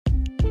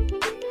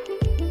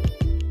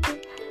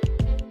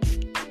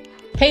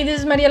Hey,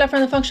 this is Mariela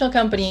from the Functional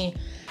Company.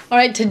 All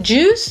right, to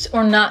juice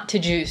or not to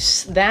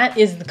juice? That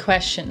is the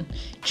question.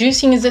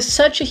 Juicing is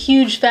such a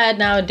huge fad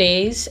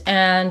nowadays,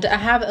 and I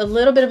have a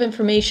little bit of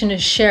information to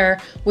share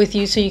with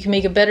you so you can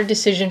make a better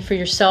decision for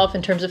yourself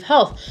in terms of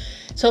health.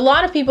 So a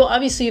lot of people,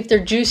 obviously, if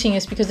they're juicing,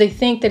 it's because they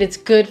think that it's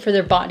good for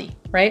their body,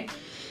 right?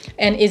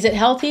 And is it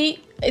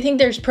healthy? I think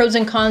there's pros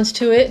and cons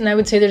to it, and I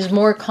would say there's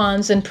more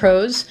cons than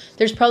pros.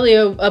 There's probably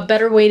a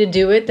better way to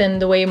do it than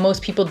the way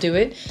most people do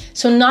it.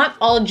 So not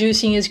all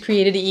juicing is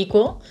created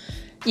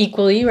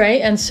equally,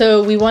 right? And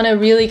so we want to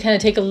really kind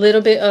of take a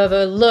little bit of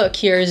a look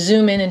here,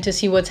 zoom in and to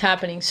see what's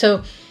happening.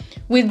 So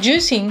with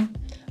juicing,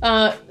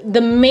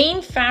 the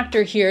main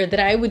factor here that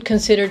I would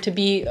consider to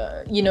be,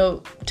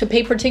 to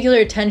pay particular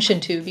attention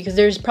to, because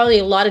there's probably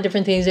a lot of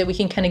different things that we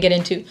can kind of get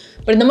into.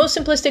 But in the most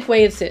simplistic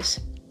way, it's this.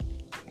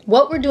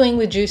 What we're doing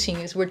with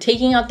juicing is we're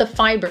taking out the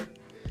fiber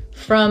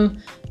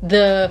from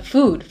the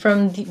food,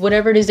 from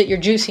whatever it is that you're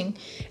juicing.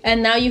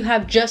 And now you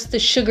have just the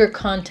sugar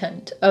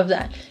content of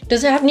that.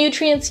 Does it have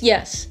nutrients?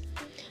 Yes.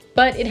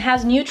 But it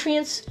has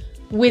nutrients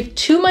with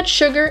too much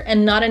sugar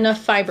and not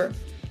enough fiber.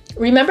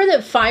 Remember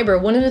that fiber,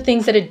 one of the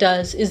things that it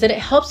does is that it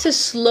helps to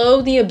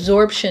slow the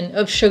absorption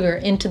of sugar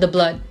into the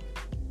blood.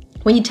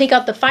 When you take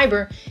out the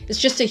fiber, it's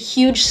just a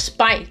huge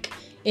spike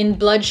in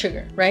blood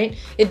sugar, right?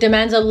 It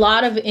demands a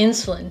lot of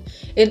insulin.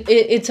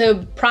 It's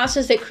a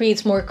process that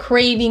creates more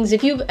cravings.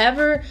 If you've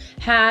ever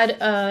had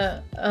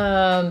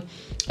a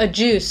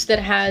juice that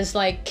has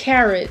like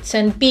carrots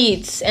and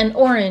beets and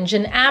orange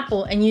and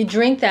apple, and you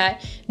drink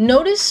that,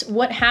 notice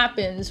what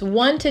happens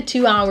 1 to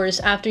 2 hours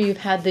after you've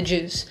had the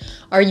juice.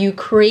 Are you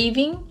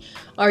craving?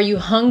 Are you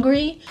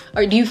hungry?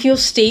 Or do you feel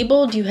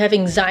stable? Do you have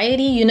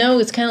anxiety? You know,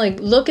 it's kind of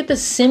like, look at the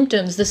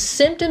symptoms. The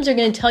symptoms are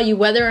going to tell you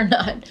whether or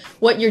not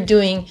what you're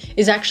doing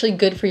is actually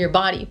good for your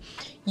body.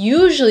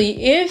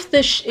 Usually, if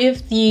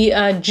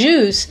the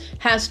juice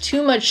has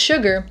too much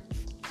sugar,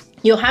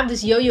 you'll have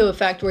this yo-yo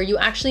effect where you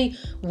actually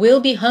will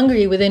be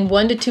hungry within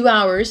 1 to 2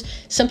 hours.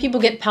 Some people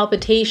get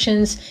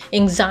palpitations,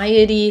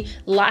 anxiety,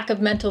 lack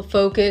of mental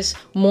focus,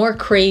 more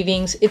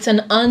cravings. It's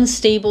an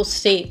unstable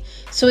state.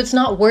 So it's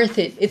not worth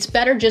it. It's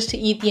better just to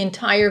eat the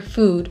entire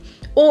food.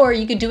 Or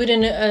you could do it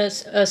in a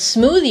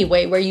smoothie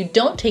way where you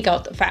don't take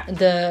out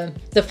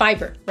the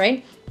fiber,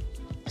 right?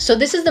 So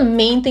this is the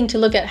main thing to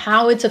look at,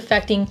 how it's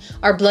affecting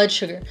our blood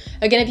sugar.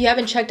 Again, if you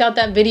haven't checked out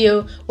that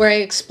video where I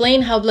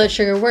explain how blood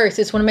sugar works,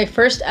 it's one of my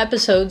first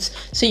episodes,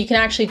 so you can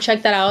actually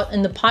check that out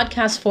in the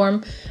podcast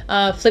form,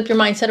 Flip Your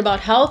Mindset About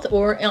Health,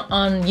 or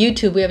on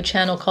YouTube. We have a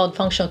channel called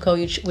Functional Co,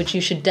 which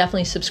you should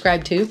definitely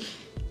subscribe to.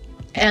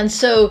 And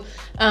so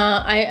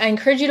I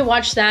encourage you to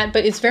watch that,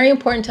 but it's very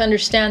important to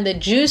understand that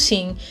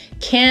juicing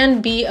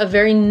can be have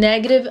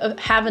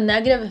a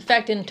negative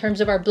effect in terms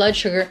of our blood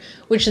sugar,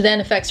 which then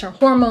affects our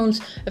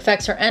hormones,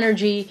 affects our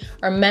energy,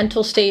 our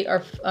mental state,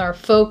 our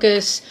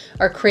focus,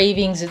 our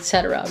cravings,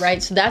 etc.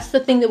 Right? So that's the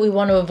thing that we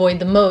want to avoid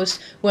the most.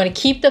 We want to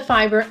keep the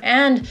fiber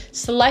and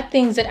select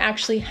things that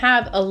actually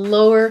have a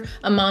lower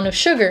amount of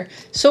sugar.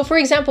 So for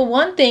example,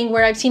 one thing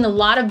where I've seen a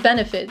lot of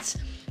benefits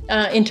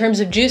in terms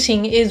of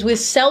juicing is with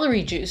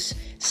celery juice.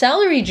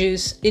 Celery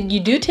juice, you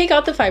do take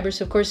out the fiber.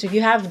 So of course, if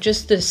you have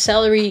just the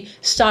celery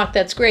stalk,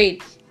 that's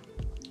great.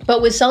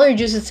 But with celery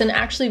juice, it's an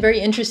actually very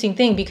interesting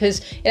thing because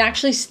it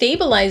actually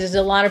stabilizes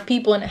a lot of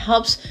people and it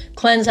helps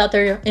cleanse out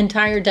their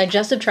entire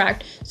digestive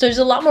tract. So there's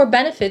a lot more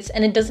benefits,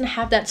 and it doesn't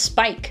have that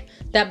spike,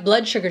 that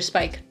blood sugar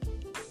spike,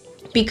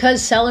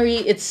 because celery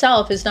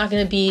itself is not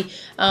going to be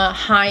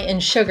high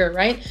in sugar,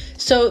 right?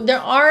 So there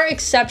are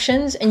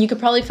exceptions, and you could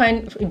probably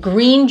find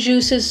green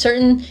juices,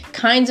 certain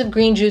kinds of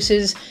green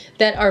juices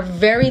that are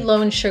very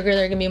low in sugar.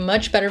 They're going to be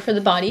much better for the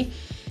body.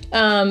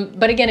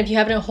 But again, if you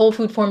have it in a whole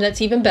food form,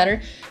 that's even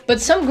better. But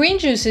some green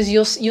juices,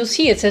 you'll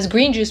see it says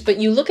green juice, but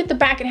you look at the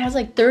back, it has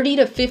like 30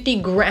 to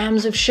 50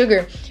 grams of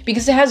sugar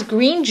because it has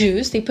green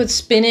juice. They put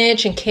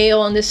spinach and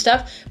kale on this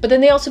stuff, but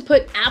then they also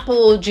put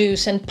apple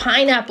juice and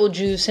pineapple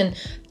juice and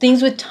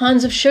things with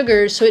tons of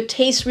sugar, so it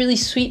tastes really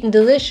sweet and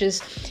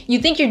delicious. You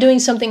think you're doing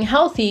something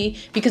healthy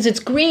because it's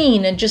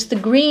green, and just the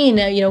green,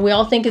 we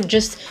all think it's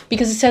just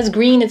because it says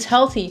green, it's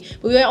healthy.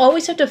 But we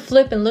always have to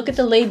flip and look at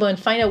the label and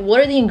find out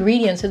what are the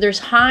ingredients. If there's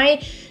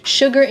high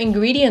sugar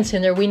ingredients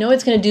in there, we know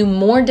it's going to do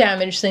more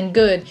damage than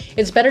good.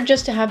 It's better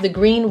just to have the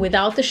green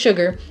without the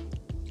sugar,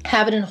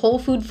 have it in whole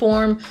food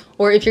form,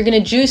 or if you're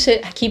going to juice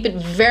it, keep it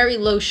very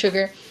low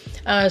sugar.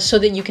 So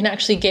that you can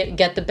actually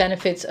get the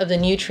benefits of the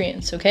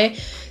nutrients, okay?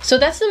 So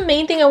that's the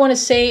main thing I want to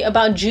say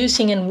about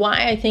juicing and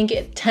why I think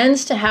it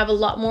tends to have a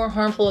lot more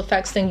harmful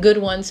effects than good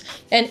ones.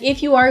 And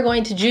if you are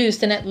going to juice,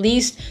 then at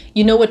least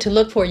you know what to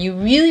look for. You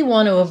really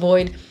want to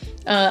avoid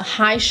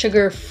high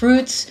sugar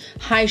fruits,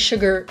 high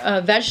sugar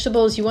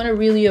vegetables. You want to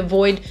really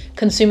avoid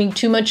consuming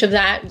too much of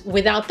that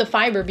without the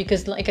fiber,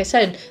 because like I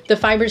said, the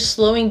fiber is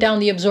slowing down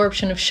the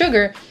absorption of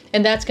sugar,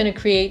 and that's going to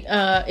create,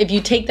 if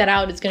you take that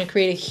out, it's going to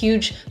create a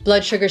huge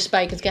blood sugar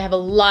spike. It's going to have a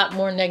lot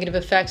more negative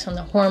effects on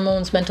the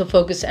hormones, mental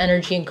focus,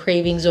 energy, and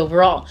cravings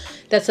overall.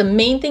 That's the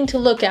main thing to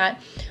look at.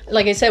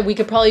 like I said, we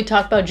could probably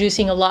talk about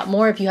juicing a lot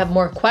more. If you have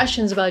more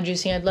questions about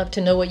juicing, I'd love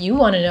to know what you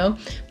want to know.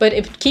 But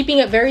if keeping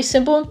it very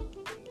simple,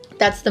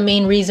 that's the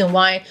main reason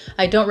why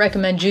I don't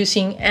recommend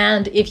juicing.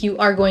 And if you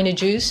are going to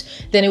juice,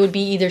 then it would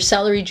be either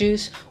celery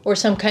juice or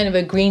some kind of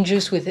a green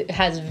juice with it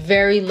has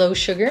very low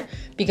sugar,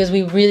 because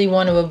we really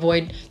want to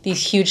avoid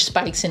these huge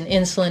spikes in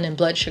insulin and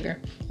blood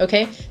sugar.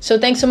 Okay, so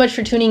thanks so much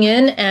for tuning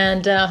in,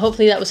 and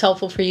hopefully that was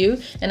helpful for you,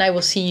 and I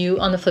will see you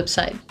on the flip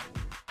side.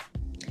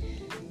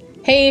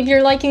 Hey, if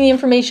you're liking the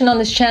information on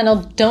this channel,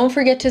 don't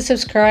forget to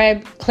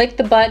subscribe, click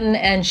the button,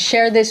 and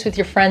share this with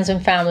your friends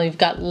and family. We've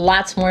got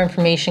lots more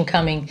information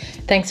coming.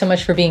 Thanks so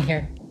much for being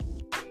here.